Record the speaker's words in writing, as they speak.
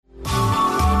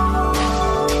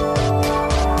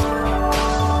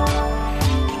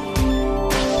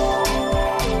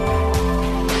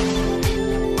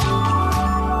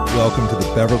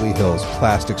Beverly Hills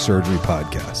Plastic Surgery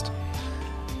Podcast.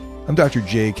 I'm Dr.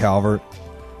 Jay Calvert.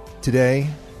 Today,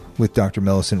 with Dr.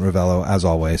 Millicent Ravello, as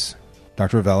always.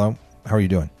 Dr. Ravello, how are you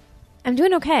doing? I'm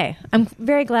doing okay. I'm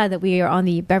very glad that we are on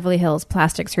the Beverly Hills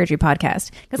Plastic Surgery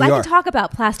Podcast because I can talk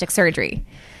about plastic surgery.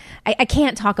 I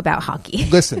can't talk about hockey.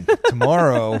 Listen,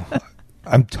 tomorrow,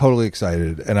 I'm totally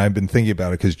excited, and I've been thinking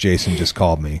about it because Jason just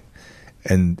called me,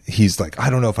 and he's like, I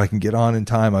don't know if I can get on in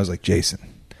time. I was like, Jason,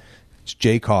 it's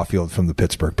Jay Caulfield from the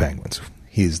Pittsburgh Penguins.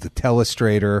 He's the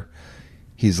telestrator.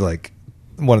 He's like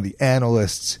one of the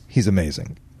analysts. He's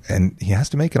amazing, and he has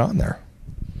to make it on there.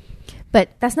 But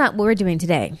that's not what we're doing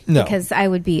today. No. Because I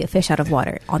would be a fish out of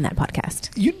water on that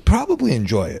podcast. You'd probably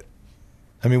enjoy it.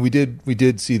 I mean, we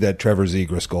did see that Trevor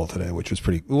Zegras goal today, which was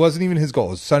pretty. It wasn't even his goal.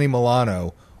 It was Sonny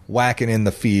Milano whacking in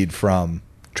the feed from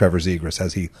Trevor Zegras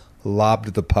as he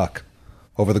lobbed the puck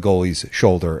over the goalie's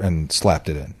shoulder and slapped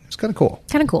it in. It was kind of cool.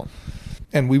 Kind of cool.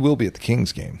 And we will be at the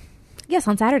Kings game. Yes,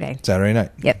 on Saturday. Saturday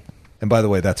night. Yep. And by the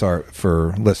way, that's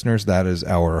for listeners, that is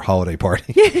our holiday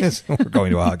party. We're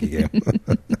going to a hockey game.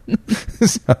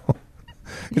 So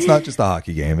it's not just a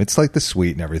hockey game. It's like the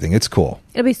suite and everything. It's cool.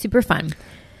 It'll be super fun.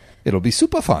 It'll be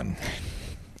super fun.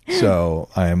 So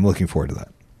I am looking forward to that.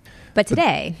 But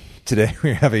today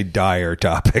we have a dire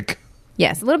topic.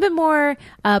 Yes, a little bit more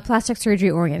plastic surgery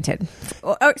oriented,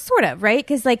 or sort of, right?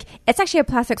 Because it's actually a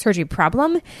plastic surgery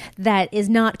problem that is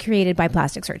not created by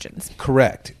plastic surgeons.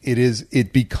 Correct. It is.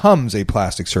 It becomes a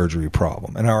plastic surgery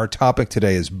problem, and our topic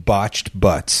today is botched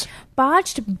butts.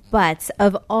 Botched butts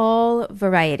of all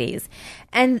varieties,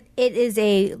 and it is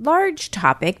a large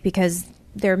topic because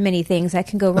there are many things that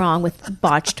can go wrong with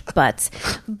botched butts.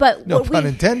 But no pun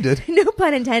intended. No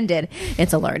pun intended.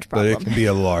 It's a large problem. But it can be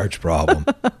a large problem.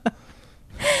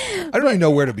 I don't even know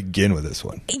where to begin with this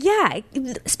one. Yeah.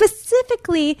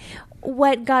 Specifically,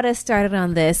 what got us started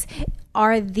on this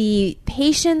are the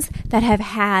patients that have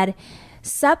had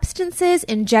substances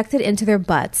injected into their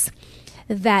butts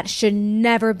that should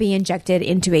never be injected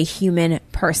into a human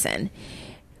person.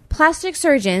 Plastic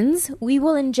surgeons, we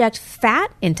will inject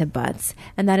fat into butts,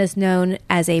 and that is known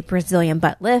as a Brazilian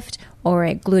butt lift or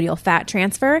a gluteal fat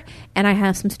transfer, and I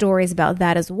have some stories about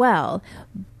that as well.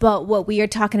 But what we are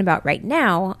talking about right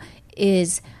now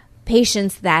is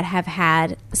patients that have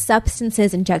had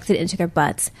substances injected into their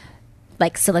butts,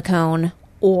 like silicone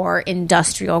or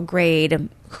industrial grade,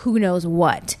 who knows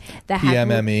what. That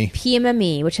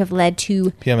PMME, which have led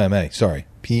to...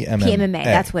 PMMA,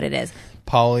 that's what it is.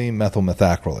 Polymethyl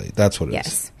methacrylate. That's what it is.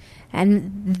 Yes.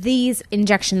 And these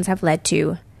injections have led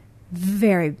to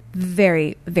very,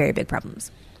 very, very big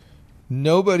problems.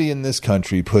 Nobody in this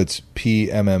country puts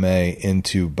PMMA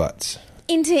into butts.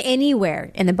 Into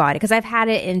anywhere in the body. Because I've had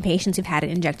it in patients who've had it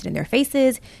injected in their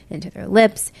faces, into their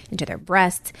lips, into their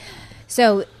breasts.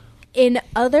 So in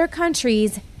other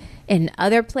countries, in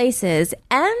other places,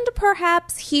 and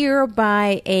perhaps here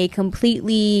by a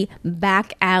completely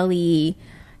back alley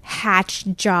hatch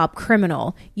job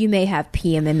criminal, you may have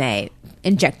PMMA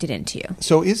injected into you.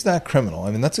 So is that criminal?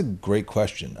 I mean, that's a great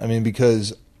question. I mean,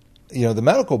 because, the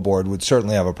medical board would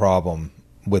certainly have a problem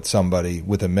with somebody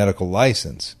with a medical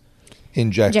license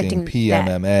injecting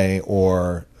PMMA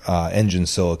or engine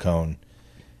silicone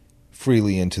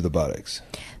freely into the buttocks.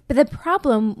 But the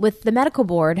problem with the medical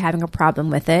board having a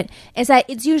problem with it is that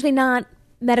it's usually not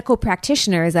medical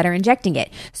practitioners that are injecting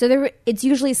it. So it's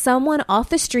usually someone off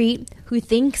the street who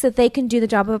thinks that they can do the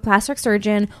job of a plastic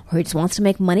surgeon or who just wants to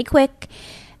make money quick.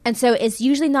 And so it's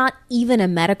usually not even a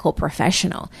medical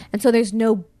professional. And so there's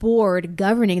no board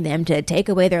governing them to take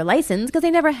away their license because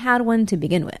they never had one to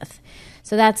begin with.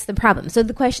 So that's the problem. So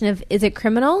the question of, is it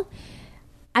criminal?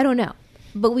 I don't know.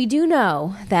 But we do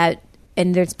know that,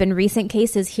 and there's been recent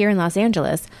cases here in Los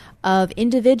Angeles of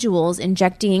individuals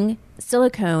injecting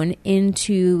silicone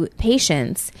into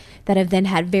patients that have then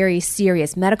had very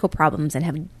serious medical problems and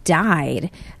have died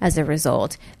as a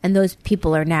result. And those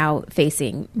people are now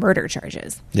facing murder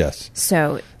charges. Yes.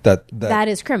 So that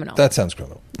is criminal. That sounds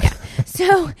criminal. Yeah.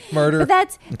 So murder.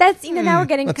 But that's now we're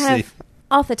getting kind of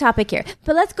off the topic here.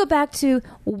 But let's go back to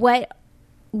what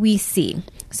we see.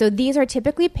 So these are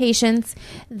typically patients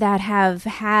that have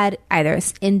had either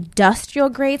industrial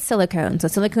grade silicone, so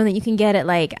silicone that you can get at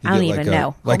I don't even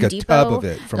know, like Home a Depot, tub of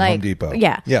it from Home Depot.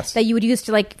 Yeah, yes, that you would use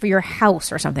to for your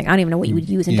house or something. I don't even know what you would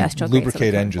use industrial grade silicone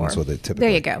lubricate engines for. with it. Typically,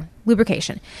 there you go,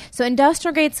 lubrication. So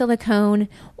industrial grade silicone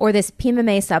or this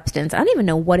PMMA substance. I don't even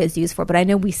know what it's used for, but I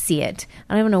know we see it.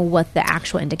 I don't even know what the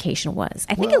actual indication was.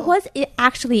 I think it was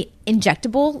actually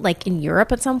injectable, in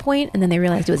Europe at some point, and then they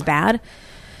realized it was bad.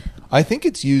 I think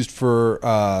it's used for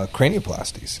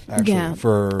cranioplasties, actually. Yeah.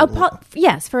 For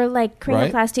yes, for like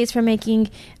cranioplasties, right? For making,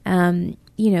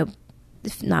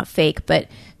 not fake, but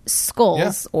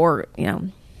skulls or,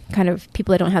 kind of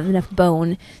people that don't have enough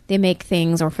bone, they make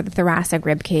things, or for the thoracic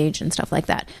rib cage and stuff like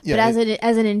that. Yeah, but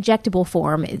as an injectable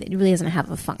form, it really doesn't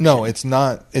have a function. No, it's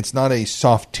not a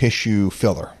soft tissue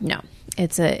filler. No.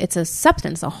 It's a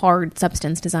substance, a hard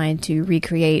substance designed to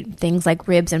recreate things like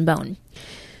ribs and bone.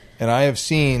 And I have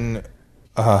seen,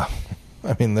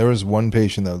 there was one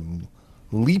patient that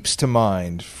leaps to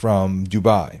mind from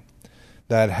Dubai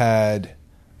that had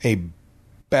a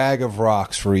bag of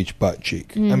rocks for each butt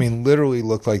cheek. Literally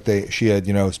looked like she had,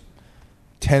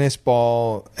 tennis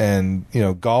ball and,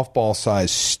 golf ball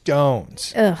size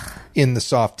stones in the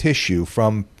soft tissue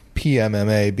from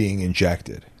PMMA being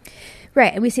injected.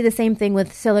 Right. And we see the same thing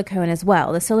with silicone as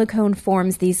well. The silicone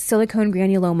forms these silicone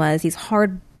granulomas, these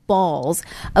hard balls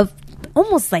of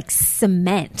almost like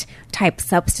cement type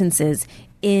substances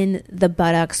in the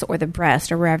buttocks or the breast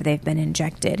or wherever they've been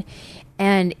injected.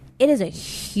 And it is a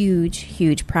huge,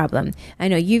 huge problem. I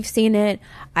know you've seen it.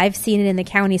 I've seen it in the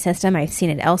county system. I've seen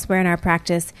it elsewhere in our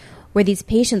practice, where these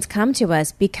patients come to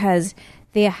us because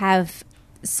they have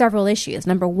several issues.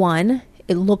 Number one,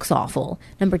 it looks awful.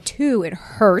 Number two, it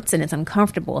hurts and it's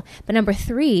uncomfortable. But number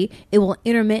three, it will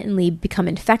intermittently become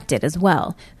infected as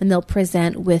well. And they'll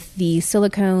present with the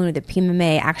silicone or the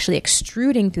PMMA actually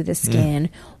extruding through the skin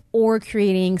or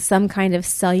creating some kind of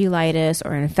cellulitis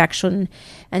or infection.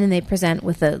 And then they present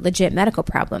with a legit medical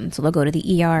problem. So they'll go to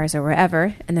the ERs or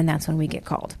wherever, and then that's when we get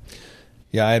called.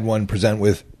 Yeah, I had one present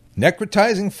with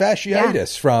necrotizing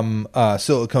fasciitis from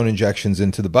silicone injections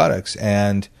into the buttocks.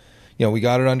 And, we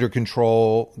got it under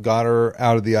control, got her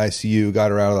out of the ICU, got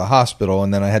her out of the hospital,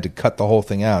 and then I had to cut the whole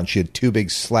thing out. And she had 2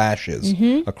 big slashes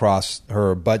across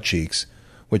her butt cheeks,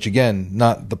 which, again,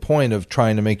 not the point of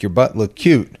trying to make your butt look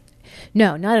cute.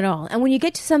 No, not at all. And when you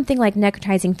get to something like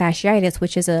necrotizing fasciitis,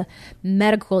 which is a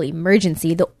medical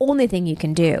emergency, the only thing you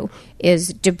can do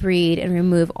is debride and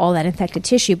remove all that infected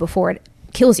tissue before it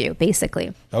kills you,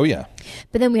 basically. Oh, yeah.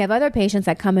 But then we have other patients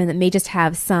that come in that may just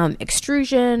have some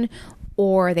extrusion,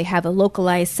 or they have a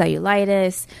localized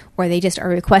cellulitis, or they just are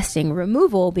requesting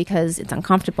removal because it's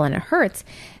uncomfortable and it hurts.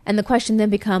 And the question then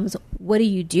becomes, what do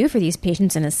you do for these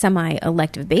patients in a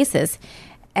semi-elective basis?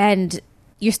 And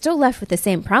you're still left with the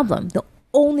same problem. The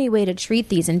only way to treat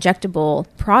these injectable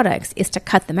products is to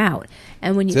cut them out.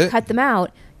 And when you cut them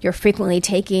out, you're frequently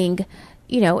taking,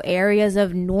 areas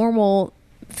of normal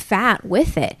fat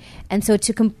with it. And so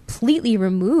to completely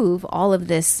remove all of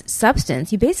this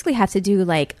substance, you basically have to do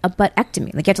like a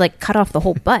buttectomy. Like you have to cut off the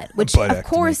whole butt, which of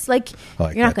course, you're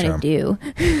not going to do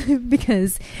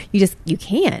because you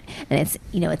can't. And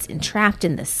it's entrapped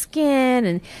in the skin,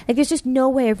 and there's just no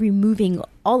way of removing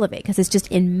all of it because it's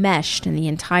just enmeshed in the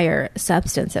entire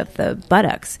substance of the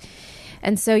buttocks.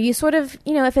 And so you sort of,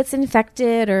 if it's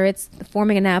infected or it's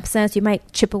forming an abscess, you might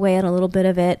chip away at a little bit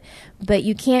of it, but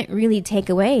you can't really take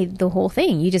away the whole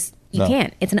thing. You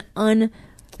can't. It's an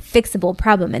unfixable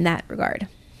problem in that regard.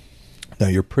 No,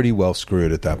 you're pretty well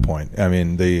screwed at that point.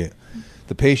 The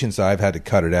patients I've had to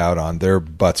cut it out on, their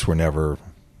butts were never,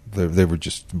 they were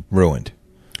just ruined.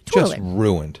 Totally. Just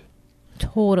ruined.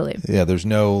 Totally. Yeah, there's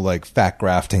no fat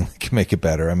grafting that can make it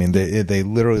better. They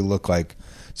literally look like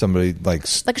somebody like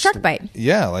a shark bite.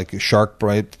 Yeah, like a shark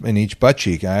bite in each butt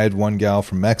cheek. I had one gal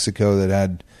from Mexico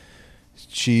that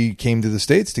she came to the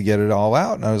States to get it all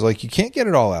out, and I was like, you can't get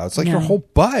it all out. It's like your whole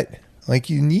butt.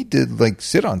 You need to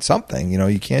sit on something.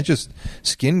 You can't just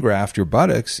skin graft your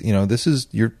buttocks.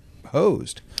 You're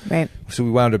hosed. Right. So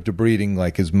we wound up debriding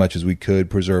as much as we could,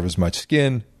 preserve as much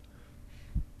skin.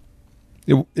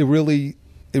 It really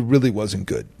wasn't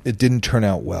good. It didn't turn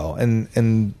out well,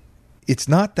 and it's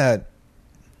not that.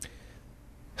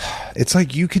 It's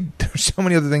there's so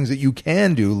many other things that you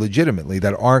can do legitimately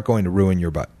that aren't going to ruin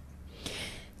your butt.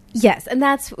 Yes, and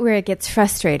that's where it gets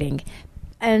frustrating.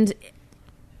 And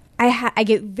I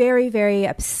get very, very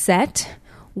upset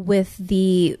with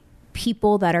the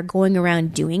people that are going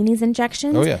around doing these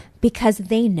injections. Oh, yeah. Because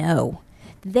they know.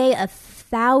 They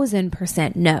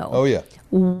 1,000% know. Oh, yeah.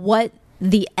 What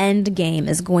the end game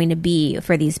is going to be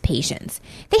for these patients.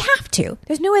 They have to.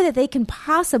 There's no way that they can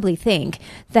possibly think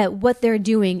that what they're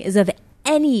doing is of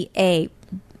any A,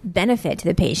 benefit to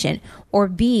the patient, or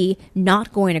B,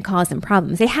 not going to cause them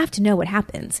problems. They have to know what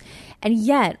happens. And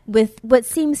yet, with what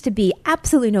seems to be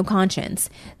absolutely no conscience,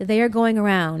 they are going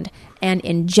around and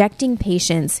injecting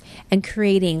patients and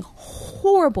creating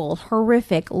horrible,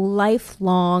 horrific,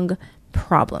 lifelong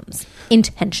problems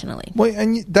intentionally. Well,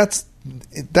 and that's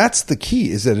the key,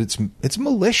 is that it's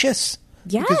malicious.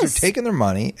 Yes. Because they're taking their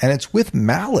money, and it's with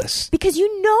malice. Because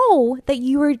you know that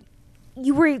you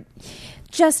were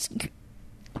just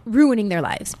ruining their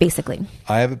lives, basically.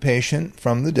 I have a patient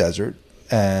from the desert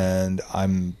and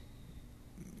I'm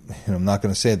not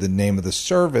going to say the name of the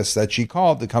service that she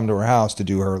called to come to her house to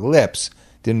do her lips.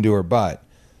 Didn't do her butt.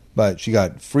 But she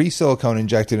got free silicone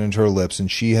injected into her lips, and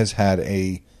she has had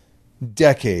a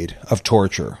decade of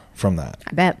torture from that.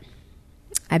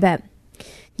 I bet.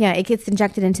 Yeah, it gets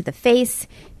injected into the face,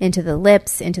 into the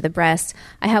lips, into the breasts.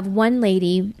 I have one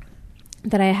lady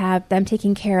that I'm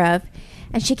taking care of,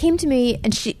 and she came to me,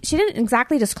 and she didn't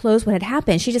exactly disclose what had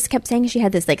happened. She just kept saying she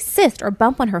had this like cyst or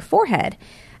bump on her forehead.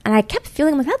 And I kept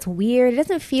feeling like, that's weird. It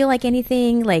doesn't feel like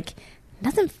anything, like, it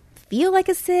doesn't feel like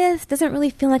a cyst, doesn't really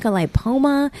feel like a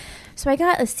lipoma. So I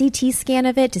got a CT scan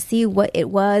of it to see what it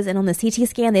was. And on the CT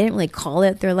scan, they didn't really call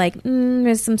it. They're like,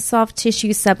 there's some soft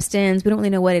tissue substance. We don't really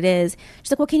know what it is.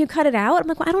 She's like, well, can you cut it out? I'm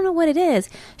like, well, I don't know what it is.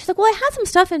 She's like, well, I had some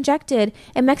stuff injected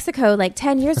in Mexico like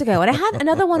 10 years ago. And I had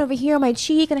another one over here on my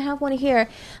cheek, and I have one here.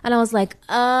 And I was like,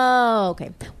 oh,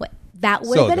 okay. What? That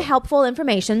would have been helpful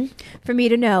information for me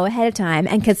to know ahead of time.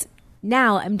 And because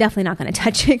now I'm definitely not going to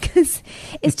touch it, because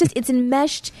it's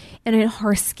enmeshed in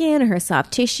her skin, her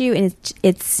soft tissue, and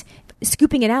it's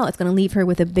scooping it out. It's going to leave her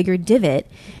with a bigger divot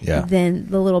than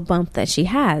the little bump that she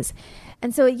has.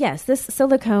 And so, yes, this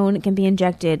silicone can be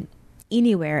injected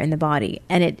anywhere in the body,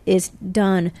 and it is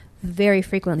done very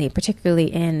frequently, particularly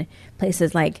in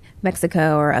places like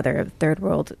Mexico or other third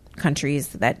world countries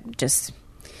that just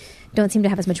don't seem to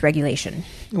have as much regulation.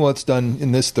 Well, it's done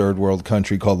in this third world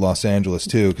country called Los Angeles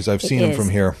too, because I've seen them from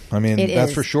here. I mean,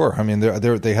 that's for sure. I mean,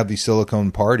 they have these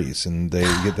silicone parties, and they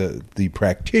get the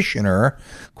practitioner,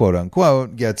 quote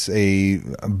unquote, gets a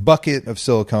bucket of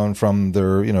silicone from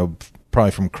their,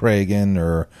 probably from Kragen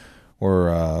or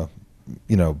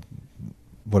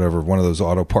whatever, one of those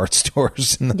auto parts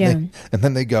stores, and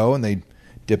then they go and they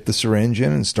dip the syringe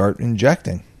in and start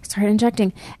injecting.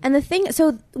 And the thing,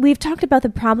 so we've talked about the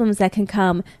problems that can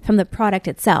come from the product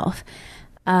itself.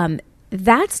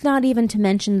 That's not even to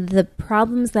mention the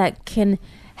problems that can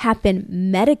happen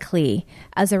medically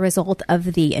as a result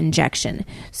of the injection.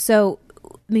 So,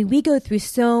 I mean, we go through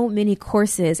so many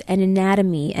courses and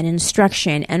anatomy and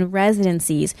instruction and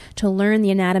residencies to learn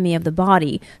the anatomy of the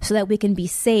body so that we can be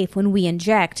safe when we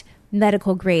inject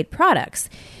medical grade products.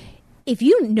 If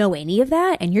you know any of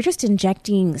that and you're just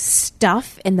injecting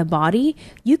stuff in the body,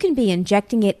 you can be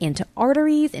injecting it into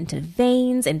arteries, into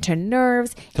veins, into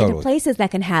nerves, into places that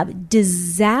can have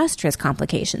disastrous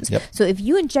complications. Yep. So if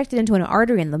you inject it into an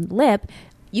artery in the lip,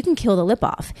 you can kill the lip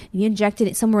off. If you injected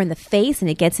it somewhere in the face and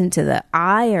it gets into the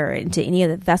eye or into any of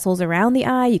the vessels around the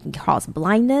eye, you can cause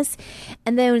blindness.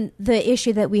 And then the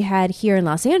issue that we had here in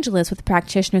Los Angeles with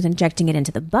practitioners injecting it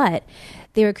into the butt,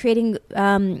 they were creating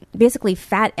basically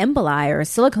fat emboli or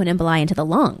silicone emboli into the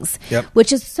lungs,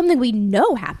 which is something we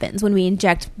know happens when we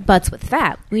inject butts with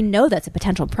fat. We know that's a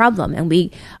potential problem, and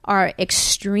we are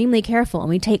extremely careful, and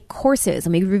we take courses,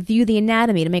 and we review the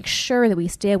anatomy to make sure that we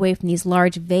stay away from these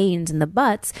large veins in the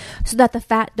butts so that the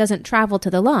fat doesn't travel to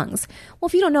the lungs. Well,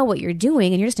 if you don't know what you're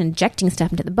doing and you're just injecting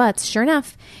stuff into the butts, sure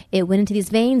enough, it went into these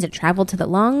veins, it traveled to the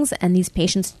lungs, and these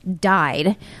patients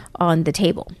died on the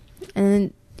table.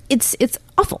 And it's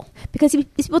awful because these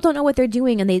people don't know what they're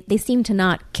doing, and they seem to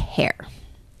not care.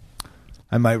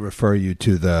 I might refer you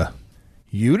to the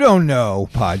You Don't Know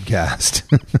podcast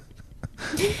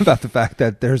about the fact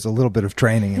that there's a little bit of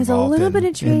training involved. There's a little bit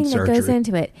of training that goes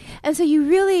into it. And so you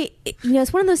really,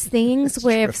 it's one of those things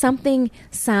where if something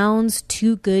sounds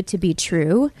too good to be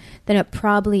true, then it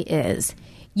probably is.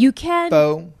 You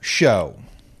can... show.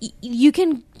 You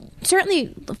can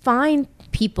certainly find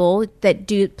people that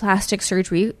do plastic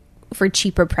surgery for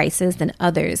cheaper prices than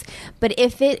others. But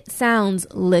if it sounds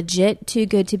legit too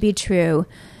good to be true,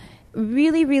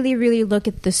 really, really, really look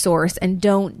at the source and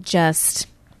don't just,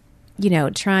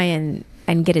 try and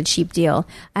get a cheap deal.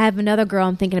 I have another girl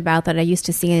I'm thinking about that I used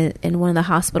to see in one of the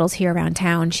hospitals here around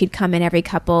town. She'd come in every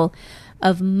couple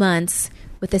of months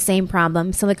with the same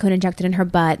problem, silicone injected in her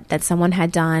butt that someone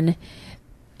had done.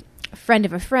 A friend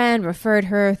of a friend referred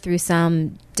her through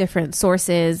some different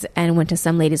sources and went to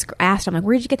some lady's, asked her, I'm like,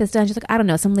 where did you get this done? She's like, I don't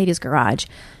know, some lady's garage.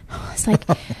 It's like,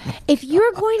 if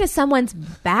you're going to someone's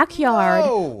backyard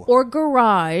or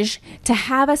garage to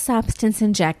have a substance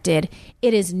injected,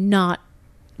 it is not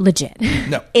legit.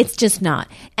 No. It's just not.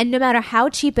 And no matter how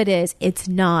cheap it is, it's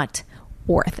not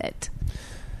worth it.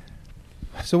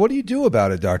 So what do you do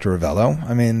about it, Dr. Ravello?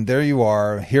 I mean, there you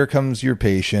are. Here comes your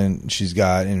patient. She's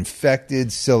got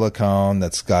infected silicone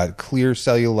that's got clear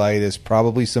cellulitis,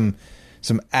 probably some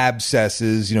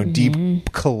abscesses,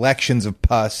 deep collections of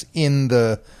pus in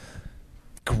the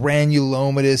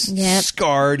granulomatous,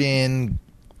 scarred in,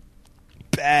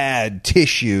 bad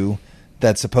tissue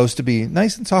that's supposed to be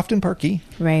nice and soft and perky,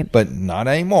 Right. but not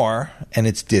anymore, and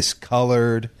it's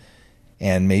discolored,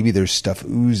 and maybe there's stuff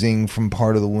oozing from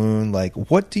part of the wound. Like,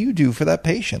 what do you do for that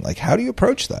patient? Like, how do you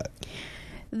approach that?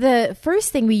 The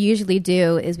first thing we usually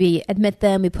do is we admit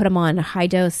them, we put them on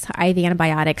high-dose IV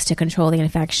antibiotics to control the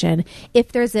infection.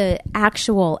 If there's an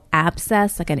actual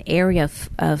abscess, like an area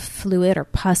of fluid or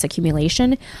pus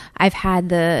accumulation, I've had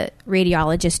the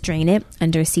radiologist drain it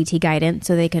under CT guidance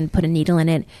so they can put a needle in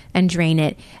it and drain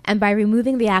it. And by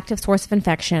removing the active source of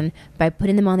infection, by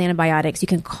putting them on the antibiotics, you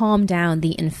can calm down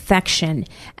the infection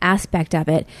aspect of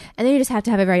it. And then you just have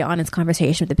to have a very honest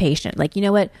conversation with the patient. Like, you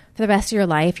know what? For the rest of your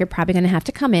life, you're probably going to have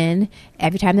to come in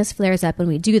every time this flares up and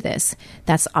we do this.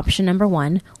 That's option number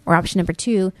one. Or option number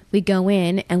two, we go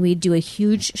in and we do a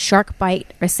huge shark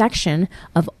bite resection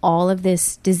of all of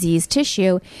this diseased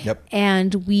tissue. Yep.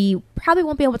 And we probably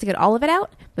won't be able to get all of it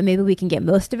out, but maybe we can get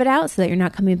most of it out so that you're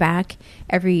not coming back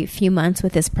every few months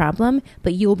with this problem,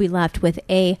 but you will be left with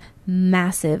a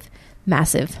massive,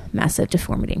 massive, massive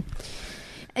deformity.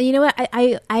 And you know what?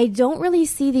 I don't really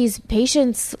see these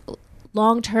patients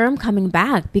long term coming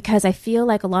back because I feel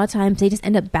like a lot of times they just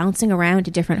end up bouncing around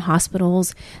to different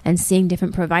hospitals and seeing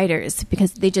different providers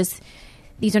because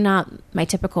these are not my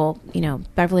typical,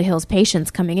 Beverly Hills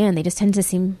patients coming in. They just tend to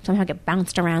somehow get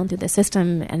bounced around through the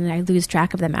system, and I lose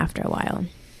track of them after a while.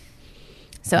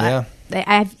 So yeah.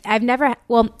 I've never,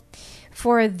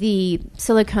 for the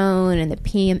silicone and the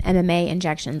PMMA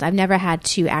injections, I've never had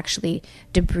to actually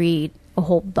debride a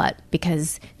whole butt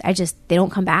because they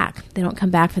don't come back. They don't come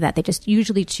back for that. They just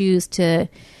usually choose to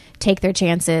take their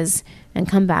chances and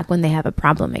come back when they have a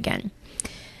problem again.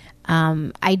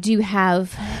 I do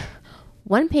have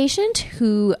one patient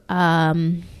who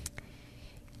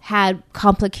had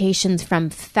complications from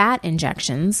fat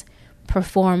injections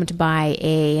performed by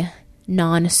a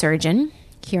non-surgeon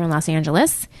here in Los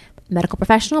Angeles, medical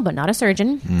professional, but not a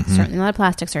surgeon, certainly not a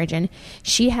plastic surgeon.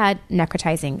 She had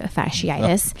necrotizing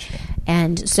fasciitis.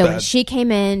 And so when she came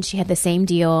in, she had the same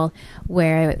deal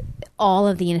where all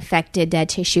of the infected dead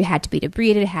tissue had to be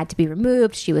debrided, had to be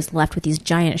removed. She was left with these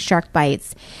giant shark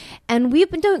bites. And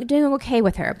we've been doing okay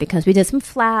with her because we did some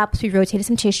flaps, we rotated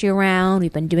some tissue around,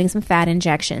 we've been doing some fat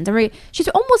injections. And she's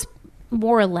almost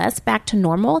more or less back to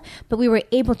normal, but we were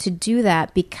able to do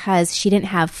that because she didn't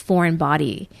have foreign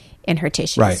body in her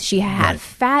tissues. Right. She had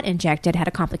fat injected, had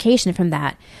a complication from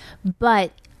that.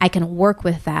 But I can work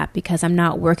with that because I'm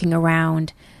not working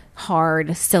around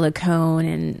hard silicone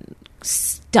and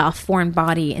stuff, foreign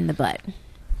body in the butt.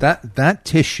 That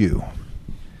tissue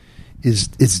is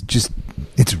just,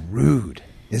 it's rude,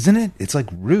 isn't it? It's like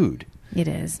rude. It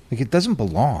is. Like it doesn't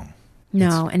belong.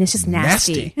 No, and it's just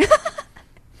nasty.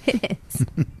 It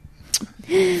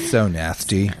is. So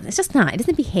nasty. It's just not. It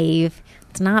doesn't behave.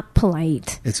 It's not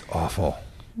polite. It's awful.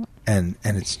 And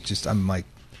it's just, I'm like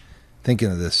thinking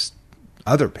of this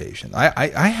other patient. I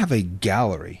have a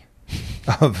gallery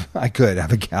I could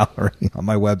have a gallery on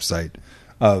my website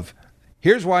of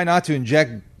here's why not to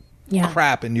inject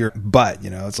crap in your butt.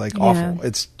 It's like awful.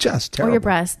 It's just terrible. Or your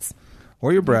breasts.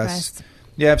 Or your breasts.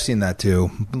 Yeah, I've seen that too.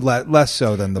 Less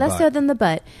so than the butt. Less so than the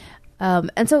butt.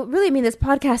 And so really, this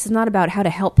podcast is not about how to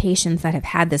help patients that have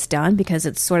had this done because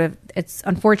it's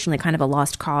unfortunately kind of a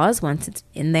lost cause once it's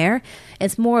in there.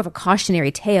 It's more of a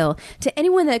cautionary tale to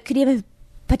anyone that could even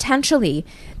potentially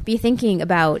be thinking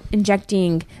about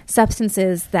injecting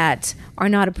substances that are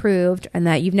not approved and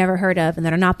that you've never heard of and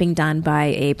that are not being done by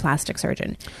a plastic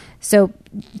surgeon. So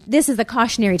this is the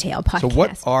cautionary tale podcast. So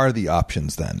what are the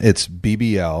options then? It's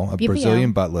BBL,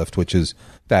 Brazilian butt lift, which is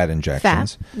fat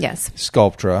injections. Fat, yes.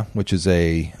 Sculptra, which is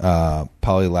a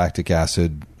polylactic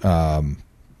acid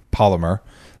polymer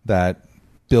that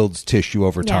builds tissue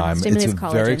over time. It's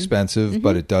very expensive,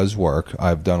 but it does work.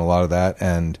 I've done a lot of that,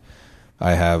 and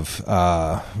I have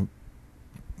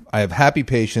happy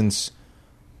patients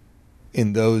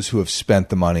in those who have spent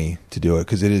the money to do it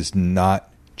because it is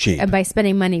not cheap. And by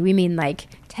spending money, we mean like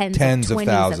tens of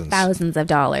thousands of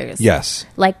dollars. Yes.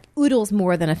 Like oodles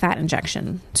more than a fat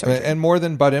injection surgery. And more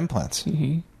than butt implants.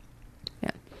 Mm-hmm. Yeah.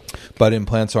 Butt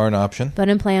implants are an option. Butt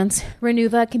implants.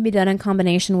 Renuva can be done in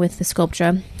combination with the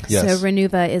Sculptra. Yes. So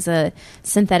Renuva is a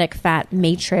synthetic fat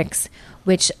matrix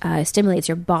which stimulates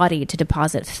your body to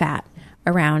deposit fat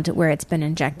around where it's been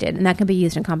injected. And that can be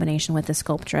used in combination with the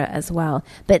Sculptra as well.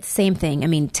 But same thing.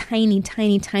 Tiny,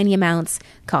 tiny, tiny amounts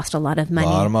cost a lot of money. A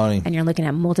lot of money. And you're looking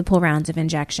at multiple rounds of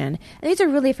injection. And these are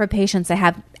really for patients that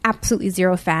have absolutely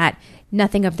zero fat,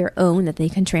 nothing of their own that they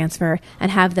can transfer, and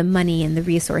have the money and the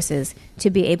resources to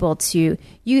be able to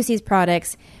use these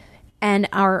products and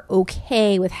are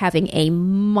okay with having a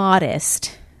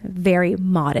modest, very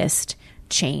modest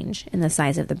change in the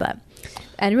size of the butt.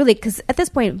 And really, because at this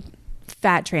point,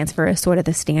 fat transfer is sort of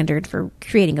the standard for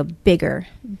creating a bigger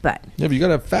butt. Yeah, but you got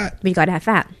to have fat. But you got to have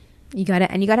fat. You got to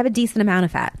have a decent amount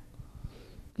of fat.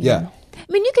 Yeah. I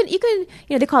mean, you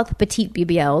can, they call it the petite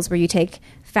BBLs, where you take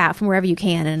fat from wherever you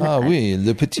can. And oui,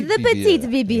 le petit BBL. The petite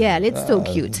BBL. It's so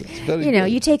cute.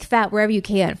 You take fat wherever you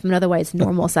can from an otherwise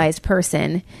normal-sized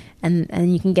person,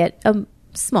 and you can get a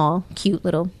small, cute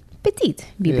little petite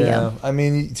BBL. Yeah, I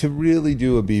mean, to really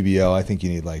do a BBL, I think you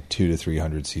need like 200 to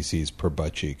 300 cc's per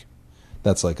butt cheek.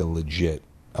 That's like a legit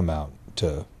amount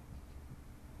to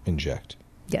inject.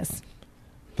 Yes.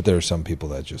 But there are some people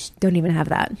that just don't even have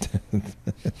that.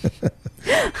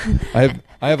 I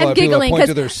have a lot of people that point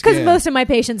to their skin. Because most of my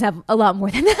patients have a lot more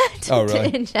than that really?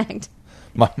 to inject.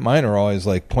 Mine are always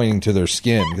like pointing to their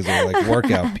skin because they're like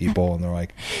workout people, and they're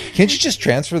like, "Can't you just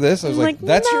transfer this?" I was like,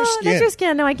 "That's your skin. That's your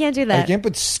skin. No, I can't do that. I can't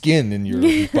put skin in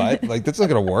your butt. Like that's not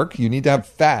going to work. You need to have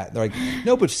fat." They're like,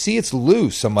 "No, but see, it's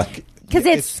loose." I'm like, because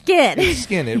it's skin. It's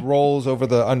skin. It rolls over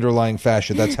the underlying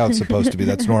fascia. That's how it's supposed to be.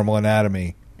 That's normal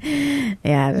anatomy.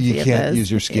 Yeah, you can't use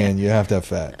your skin. Yeah. You have to have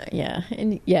fat. Yeah,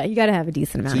 and you got to have a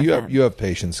decent amount. So of fat. You have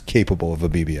patients capable of a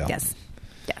BBL. Yes.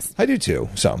 I do too.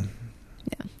 Some.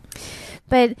 Yeah,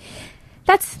 but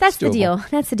that's the deal.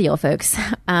 That's the deal, folks.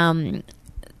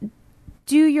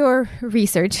 Do your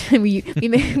research. we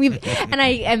and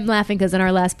I am laughing because in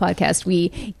our last podcast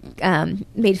we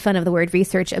made fun of the word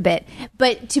research a bit.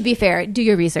 But to be fair, do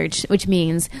your research, which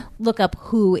means look up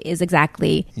who is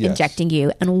exactly injecting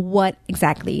you and what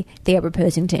exactly they are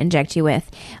proposing to inject you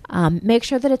with. Make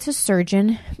sure that it's a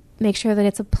surgeon. Make sure that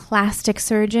it's a plastic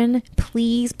surgeon.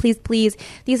 Please, please, please.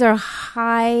 These are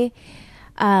high.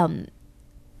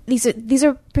 These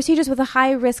are procedures with a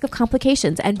high risk of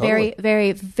complications and very,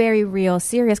 very, very real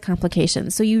serious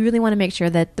complications. So you really want to make sure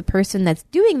that the person that's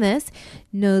doing this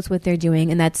knows what they're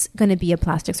doing, and that's going to be a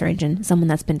plastic surgeon, someone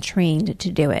that's been trained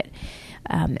to do it.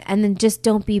 And then just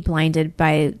don't be blinded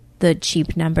by the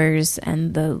cheap numbers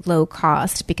and the low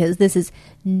cost, because this is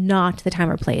not the time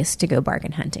or place to go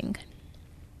bargain hunting.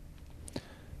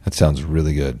 That sounds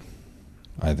really good.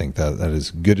 I think that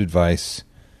is good advice.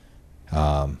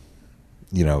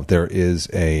 There is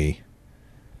a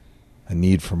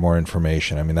need for more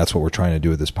information. I mean, that's what we're trying to do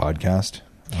with this podcast.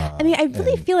 I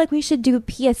really feel like we should do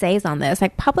PSAs on this,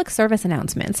 like public service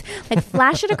announcements, like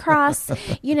flash it across,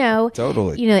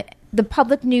 totally. The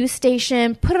public news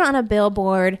station, put it on a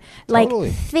billboard, like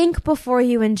think before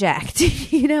you inject,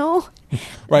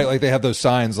 Right. Like they have those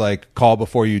signs like call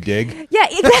before you dig. Yeah,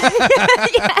 exactly.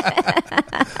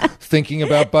 Thinking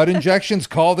about butt injections,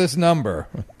 call this number.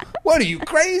 What are you,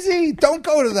 crazy? Don't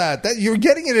go to that. You're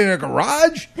getting it in a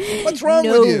garage? What's wrong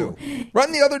with you?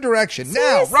 Run the other direction.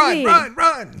 Seriously. Now.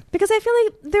 Run. Because I feel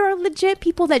like there are legit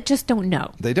people that just don't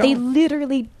know. They don't. They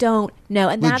literally don't know.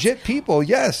 And legit people,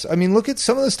 yes. I mean, look at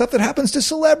some of the stuff that happens to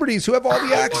celebrities who have all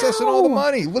the access and all the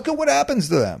money. Look at what happens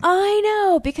to them. I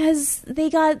know, because they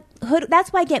got hood.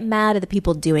 That's why I get mad at the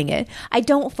people doing it. I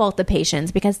don't fault the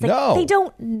patients because they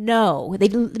don't know. They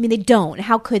don't.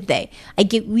 How could they? I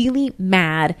get really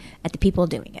mad at the people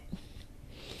doing it.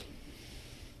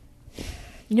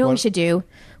 You know what we should do?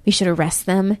 We should arrest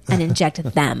them and inject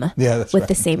them with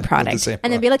the same product.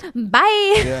 And then be like,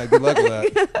 bye. Yeah, good luck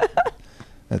with that.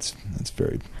 That's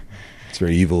very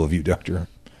evil of you, Dr.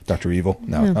 Evil.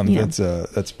 No,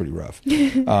 that's pretty rough.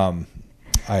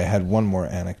 I had one more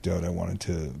anecdote I wanted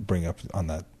to bring up on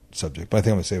that subject, but I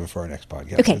think I'm going to save it for our next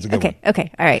podcast.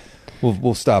 Okay. All right.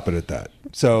 We'll stop it at that.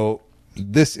 So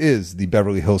this is the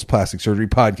Beverly Hills Plastic Surgery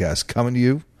Podcast, coming to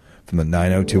you from the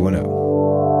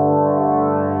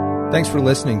 90210. Thanks for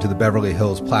listening to the Beverly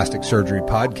Hills Plastic Surgery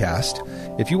Podcast.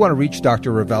 If you want to reach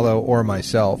Dr. Ravello or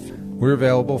myself, we're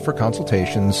available for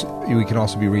consultations. We can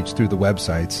also be reached through the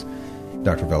websites.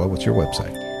 Dr. Ravello, what's your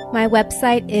website? My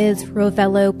website is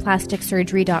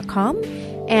rovelloplasticsurgery.com,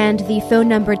 and the phone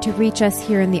number to reach us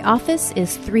here in the office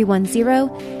is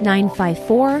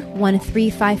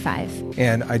 310-954-1355.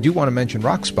 And I do want to mention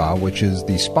Rock Spa, which is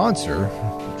the sponsor,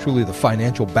 truly the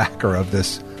financial backer of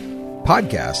this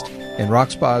podcast. And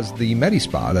Rock Spa is the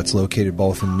Medi-Spa that's located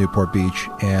both in Newport Beach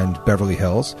and Beverly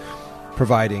Hills,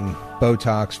 providing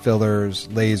Botox, fillers,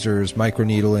 lasers,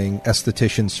 microneedling,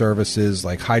 esthetician services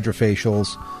like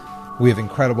hydrofacials. We have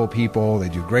incredible people. They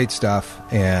do great stuff.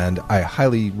 And I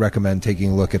highly recommend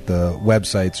taking a look at the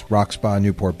websites,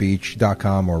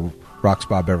 rockspanewportbeach.com or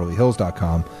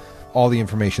rockspabeverlyhills.com. All the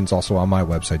information is also on my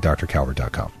website,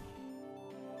 drcalvert.com.